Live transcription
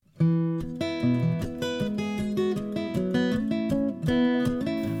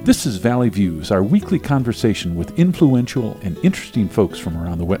This is Valley Views, our weekly conversation with influential and interesting folks from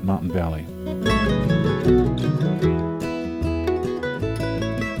around the Wet Mountain Valley.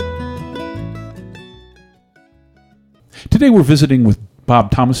 Today we're visiting with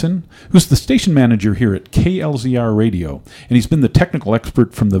Bob Thomason, who's the station manager here at KLZR Radio, and he's been the technical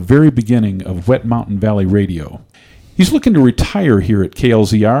expert from the very beginning of Wet Mountain Valley Radio. He's looking to retire here at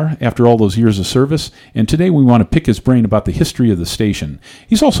KLZR after all those years of service, and today we want to pick his brain about the history of the station.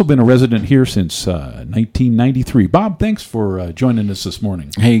 He's also been a resident here since 1993. Bob, thanks for joining us this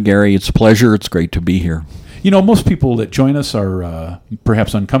morning. Hey, Gary, it's a pleasure. It's great to be here. You know, most people that join us are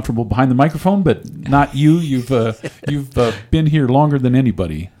perhaps uncomfortable behind the microphone, but not you. You've been here longer than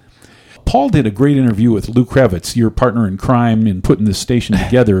anybody. Paul did a great interview with Lou Kravitz, your partner in crime in putting this station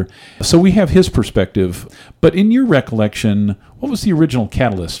together, so we have his perspective. But in your recollection, what was the original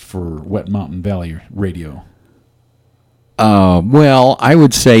catalyst for Wet Mountain Valley Radio? Well, I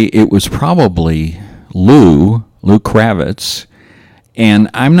would say it was probably Lou Kravitz, and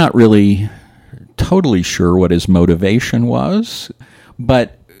I'm not really totally sure what his motivation was,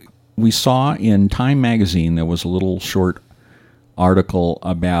 but we saw in Time magazine there was a little short article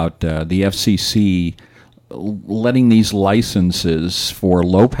about the FCC letting these licenses for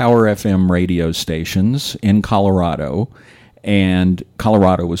low-power FM radio stations in Colorado, and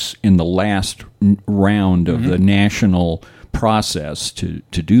Colorado was in the last round of the national process to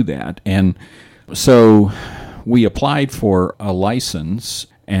do that. And so we applied for a license,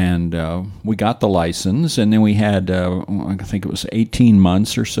 and we got the license, and then we had, I think it was 18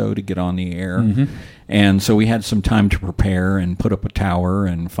 months or so to get on the air. Mm-hmm. And so we had some time to prepare and put up a tower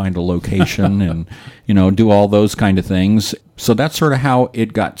and find a location and, do all those kind of things. So that's sort of how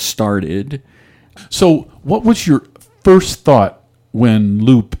it got started. So what was your first thought when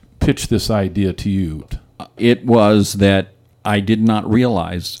Lou pitched this idea to you? It was that I did not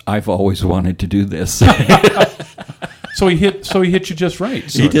realize I've always wanted to do this. So he hit you just right.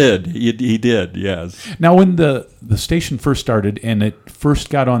 He did. He did, yes. Now, when the station first started and it first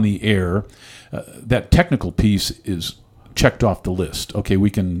got on the air, that technical piece is checked off the list. Okay,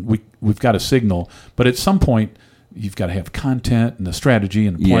 we've got a signal, but at some point you've got to have content and a strategy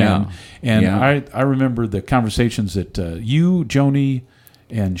and a plan. I remember the conversations that you, Joni,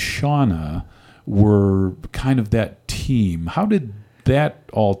 and Shauna were kind of that team. How did that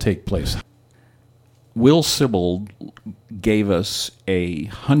all take place? Will Sibbald gave us a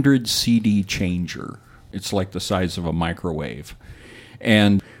 100 CD changer. It's like the size of a microwave.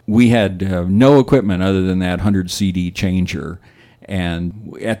 And we had no equipment other than that 100 CD changer.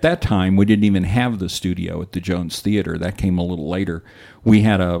 And at that time, we didn't even have the studio at the Jones Theater. That came a little later. We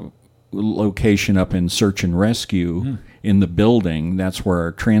had a location up in Search and Rescue in the building. That's where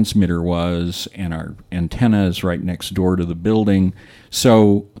our transmitter was, and our antenna is right next door to the building.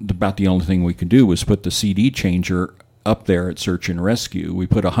 So about the only thing we could do was put the CD changer up there at Search and Rescue. We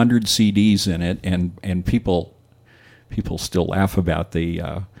put 100 CDs in it, and people still laugh about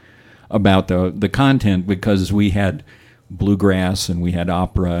the content, because we had bluegrass and we had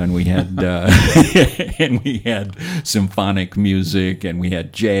opera and we had and we had symphonic music and we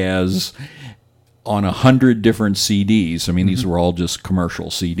had jazz on 100 different CDs. I mean, these were all just commercial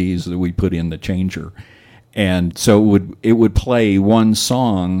CDs that we put in the changer. And so it would play one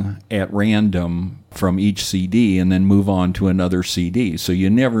song at random from each CD and then move on to another CD. So you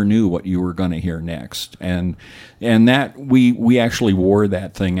never knew what you were going to hear next. And that we actually wore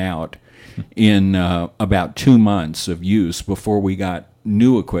that thing out in about 2 months of use before we got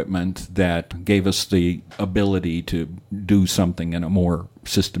new equipment that gave us the ability to do something in a more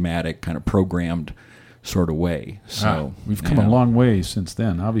systematic, kind of programmed sort of way. So we've come a long way since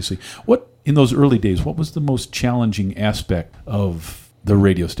then, obviously. In those early days, what was the most challenging aspect of the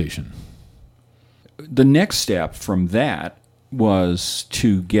radio station? The next step from that was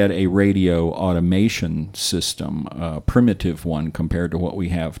to get a radio automation system, a primitive one compared to what we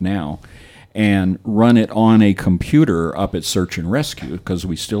have now, and run it on a computer up at Search and Rescue, because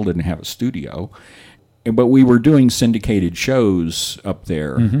we still didn't have a studio. But we were doing syndicated shows up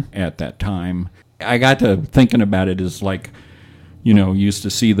there at that time. I got to thinking about it as like, used to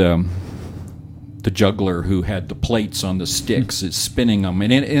see the juggler who had the plates on the sticks is spinning them,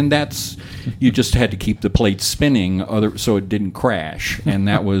 and that's, you just had to keep the plates spinning so it didn't crash. And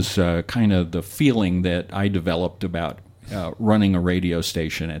that was kind of the feeling that I developed about running a radio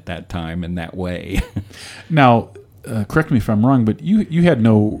station at that time in that way. Now, correct me if I'm wrong, but you had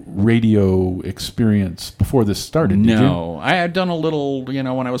no radio experience before this started, did you? No, I had done a little, when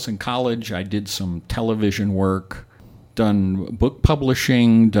I was in college, I did some television work. Done book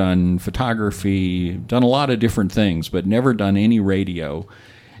publishing, done photography, done a lot of different things, but never done any radio.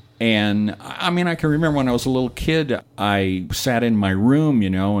 And I mean, I can remember when I was a little kid, I sat in my room,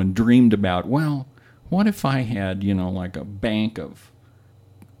 and dreamed about, well, what if I had, like a bank of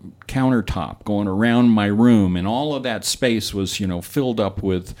countertop going around my room, and all of that space was, filled up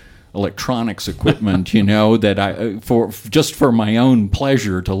with electronics equipment, that I for my own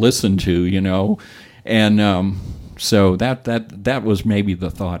pleasure to listen to, and so that was maybe the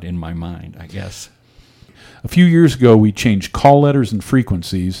thought in my mind, I guess. A few years ago, we changed call letters and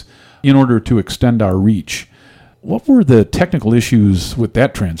frequencies in order to extend our reach. What were the technical issues with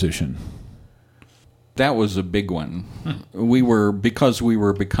that transition? That was a big one. Because we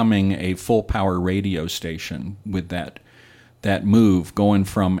were becoming a full power radio station with that move, going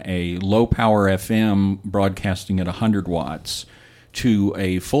from a low power FM broadcasting at 100 watts to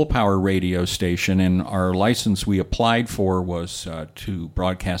a full power radio station, and our license we applied for was to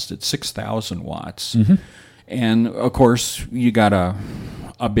broadcast at 6,000 watts. Mm-hmm. And of course, you got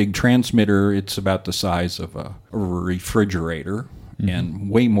a big transmitter. It's about the size of a refrigerator. Mm-hmm. And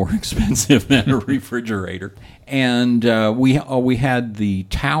way more expensive than a refrigerator. And we had the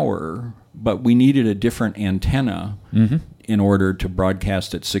tower, but we needed a different antenna in order to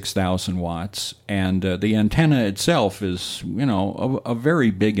broadcast at 6,000 watts. And the antenna itself is, a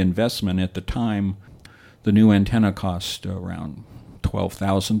very big investment at the time. The new antenna cost around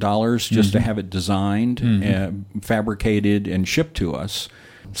 $12,000 just to have it designed, fabricated, and shipped to us.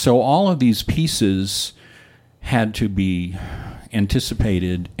 So all of these pieces had to be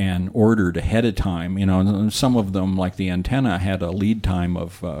anticipated and ordered ahead of time. Some of them, like the antenna, had a lead time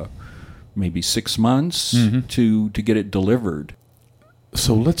of maybe 6 months to get it delivered.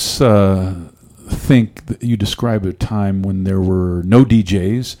 So let's think that you describe a time when there were no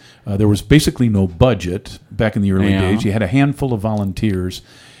DJs. There was basically no budget back in the early days. You had a handful of volunteers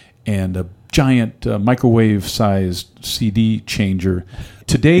and a giant microwave-sized CD changer.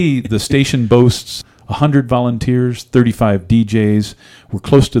 Today, the station boasts 100 volunteers, 35 DJs. We're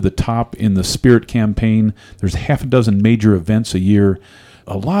close to the top in the Spirit campaign. There's half a dozen major events a year.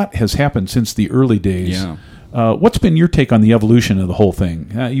 A lot has happened since the early days. Yeah. What's been your take on the evolution of the whole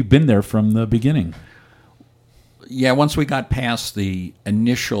thing? You've been there from the beginning. Yeah, once we got past the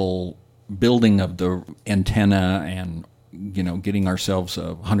initial building of the antenna and, getting ourselves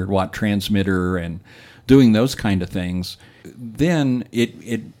a 100-watt transmitter and doing those kind of things, then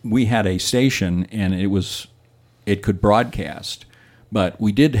we had a station and it could broadcast, but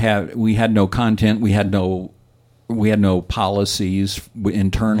we had no content, we had no policies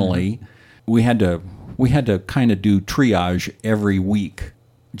internally. We had to kind of do triage every week.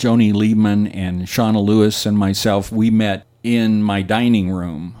 Joni Liebman and Shauna Lewis and myself, we met in my dining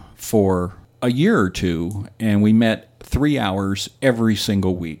room for a year or two, and we met 3 hours every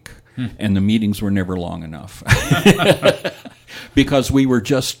single week. And the meetings were never long enough because we were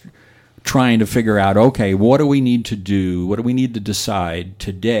just trying to figure out, okay, what do we need to do? What do we need to decide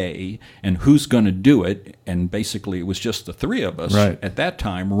today? And who's going to do it? And basically, it was just the three of us at that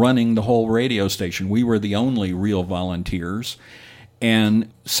time running the whole radio station. We were the only real volunteers.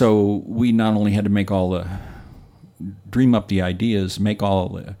 And so we not only had to dream up the ideas, make all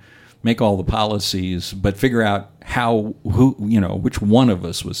the policies, but figure out which one of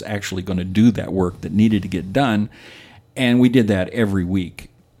us was actually going to do that work that needed to get done. And we did that every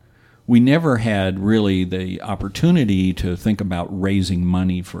week. We never had really the opportunity to think about raising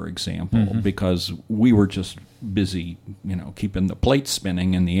money, for example, because we were just busy, keeping the plates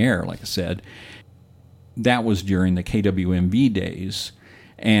spinning in the air, like I said. That was during the KWMV days.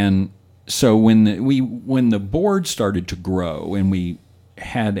 And so when the board started to grow and we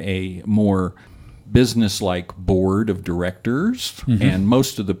had a more business-like board of directors, and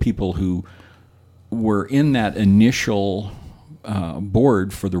most of the people who were in that initial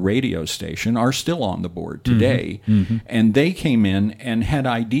board for the radio station are still on the board today. And they came in and had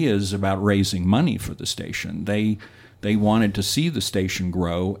ideas about raising money for the station. They wanted to see the station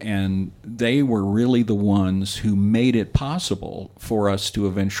grow, and they were really the ones who made it possible for us to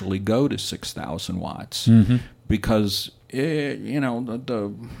eventually go to 6,000 watts because it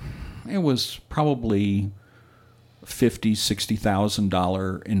was probably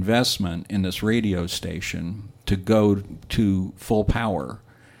 $50,000-$60,000 investment in this radio station to go to full power,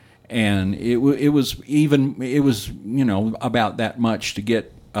 and it was about that much to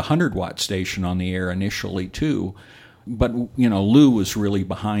get a 100-watt station on the air initially too. But Lou was really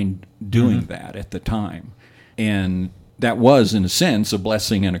behind doing that at the time, and that was in a sense a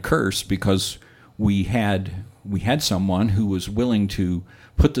blessing and a curse because we had someone who was willing to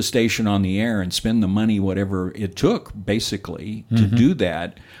put the station on the air and spend the money, whatever it took, basically, to do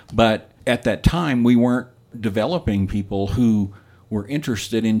that. But at that time, we weren't developing people who were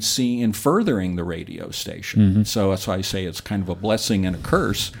interested in furthering the radio station. So that's why I say it's kind of a blessing and a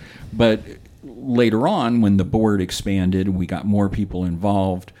curse. But later on, when the board expanded, we got more people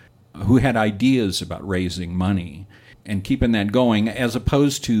involved who had ideas about raising money and keeping that going, as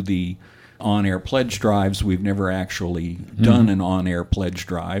opposed to the on-air pledge drives. We've never actually done an on-air pledge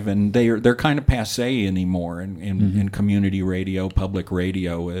drive, and they're kind of passé anymore in community radio, public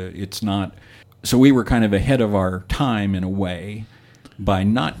radio. It's not. So we were kind of ahead of our time in a way by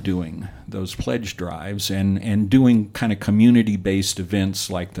not doing those pledge drives and doing kind of community-based events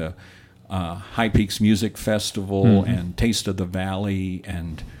like the High Peaks Music Festival and Taste of the Valley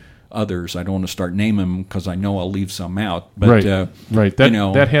and others. I don't want to start naming them because I know I'll leave some out. But, right.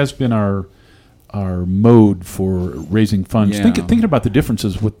 That has been our mode for raising funds. Yeah. Thinking about the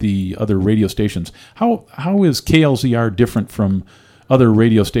differences with the other radio stations, how is KLZR different from other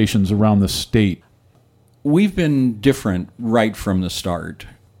radio stations around the state? We've been different right from the start.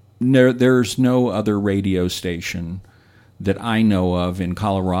 There's no other radio station that I know of in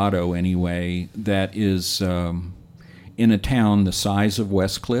Colorado anyway that is in a town the size of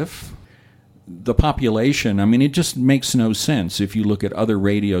Westcliff. The population, I mean, it just makes no sense if you look at other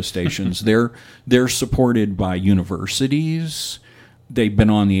radio stations. They're supported by universities. They've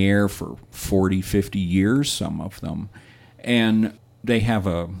been on the air for 40, 50 years, some of them. And they have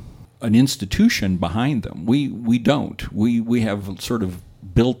an institution behind them. We don't. We have sort of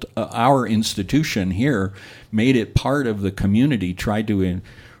built our institution here, made it part of the community, tried to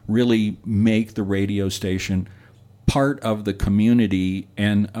really make the radio station part of the community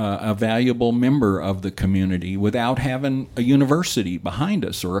and a valuable member of the community without having a university behind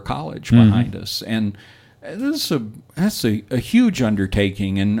us or a college behind us. And that's a huge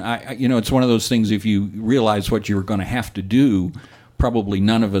undertaking. And it's one of those things, if you realize what you were going to have to do, probably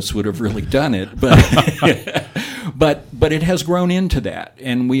none of us would have really done it. But but it has grown into that,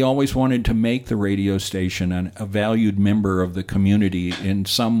 and we always wanted to make the radio station a valued member of the community in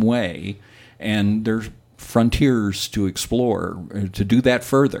some way, and there's frontiers to explore to do that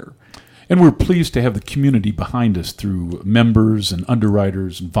further. And we're pleased to have the community behind us through members and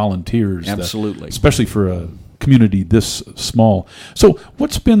underwriters and volunteers. Absolutely. Especially for a community this small. So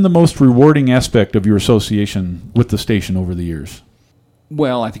what's been the most rewarding aspect of your association with the station over the years?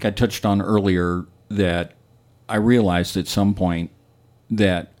 Well, I think I touched on earlier that I realized at some point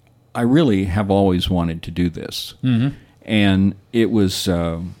that I really have always wanted to do this. And it was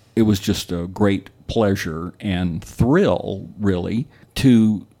just a great pleasure and thrill, really,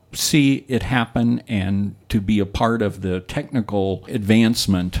 to see it happen and to be a part of the technical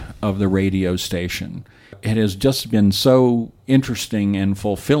advancement of the radio station. It has just been so interesting and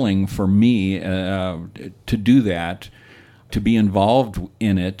fulfilling for me to do that, to be involved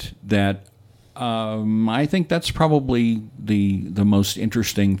in it, that I think that's probably the most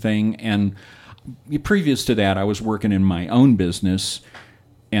interesting thing. And previous to that, I was working in my own business,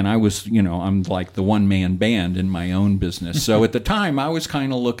 and I was, I'm like the one-man band in my own business. So at the time, I was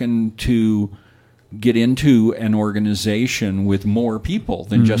kind of looking to get into an organization with more people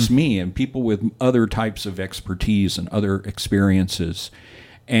than just me, and people with other types of expertise and other experiences.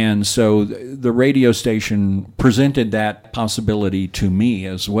 And so the radio station presented that possibility to me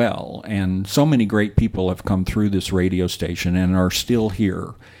as well. And so many great people have come through this radio station and are still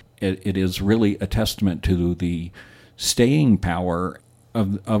here. It is really a testament to the staying power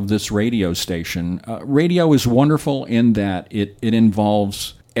of this radio station. Radio is wonderful in that it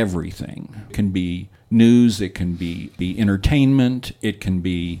involves everything. It can be news, it can be entertainment, it can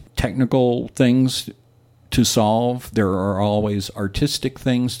be technical things to solve. There are always artistic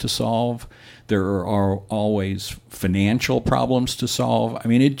things to solve. There are always financial problems to solve. I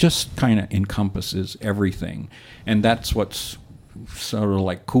mean, it just kind of encompasses everything. And that's what's sort of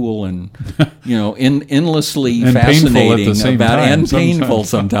like cool and, endlessly and fascinating and painful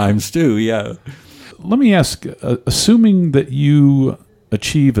sometimes too, yeah. Let me ask, assuming that you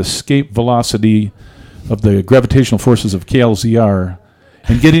achieve escape velocity of the gravitational forces of KLZR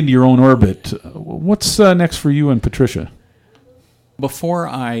and get into your own orbit, what's next for you and Patricia? Before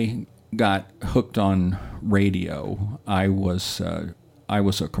I got hooked on radio, I was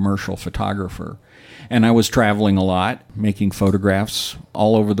a commercial photographer, and I was traveling a lot, making photographs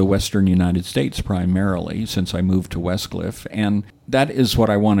all over the western United States primarily, since I moved to Westcliff, and that is what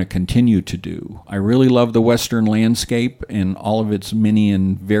I want to continue to do. I really love the western landscape in all of its many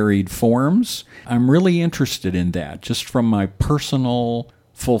and varied forms. I'm really interested in that, just from my personal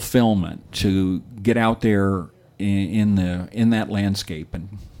fulfillment, to get out there in that landscape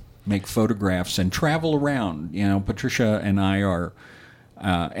and make photographs and travel around. Patricia and I are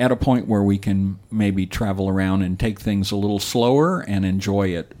at a point where we can maybe travel around and take things a little slower and enjoy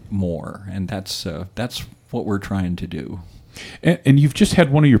it more. And that's what we're trying to do. And you've just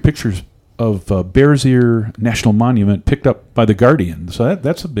had one of your pictures of Bears Ear National Monument picked up by the Guardian, so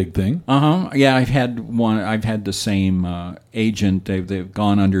that's a big thing. Yeah, I've had the same agent. They've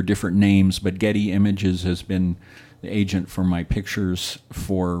gone under different names, but Getty Images has been the agent for my pictures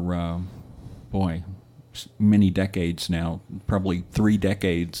for many decades now, probably 3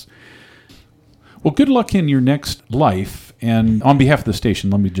 decades. Well, good luck in your next life, and on behalf of the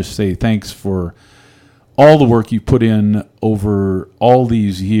station, let me just say thanks for all the work you put in over all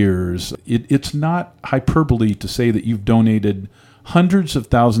these years. It's not hyperbole to say that you've donated hundreds of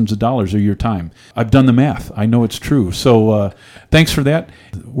thousands of dollars of your time. I've done the math. I know it's true. So thanks for that.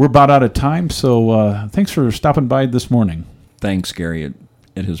 We're about out of time, so thanks for stopping by this morning. Thanks, Gary.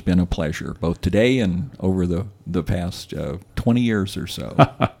 It has been a pleasure, both today and over the past 20 years or so.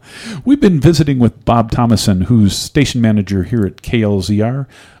 We've been visiting with Bob Thomason, who's station manager here at KLZR,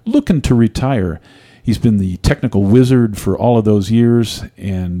 looking to retire. He's been the technical wizard for all of those years,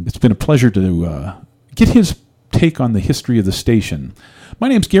 and it's been a pleasure to get his take on the history of the station. My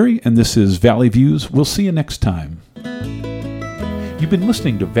name's Gary, and this is Valley Views. We'll see you next time. You've been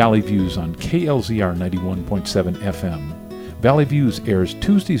listening to Valley Views on KLZR 91.7 FM. Valley Views airs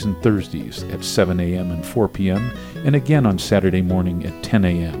Tuesdays and Thursdays at 7 a.m. and 4 p.m., and again on Saturday morning at 10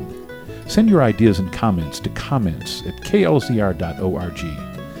 a.m. Send your ideas and comments to comments@klzr.org.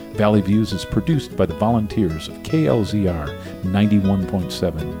 Valley Views is produced by the volunteers of KLZR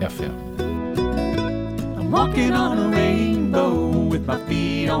 91.7 FM. I'm walking on a rainbow with my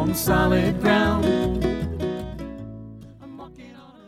feet on solid ground.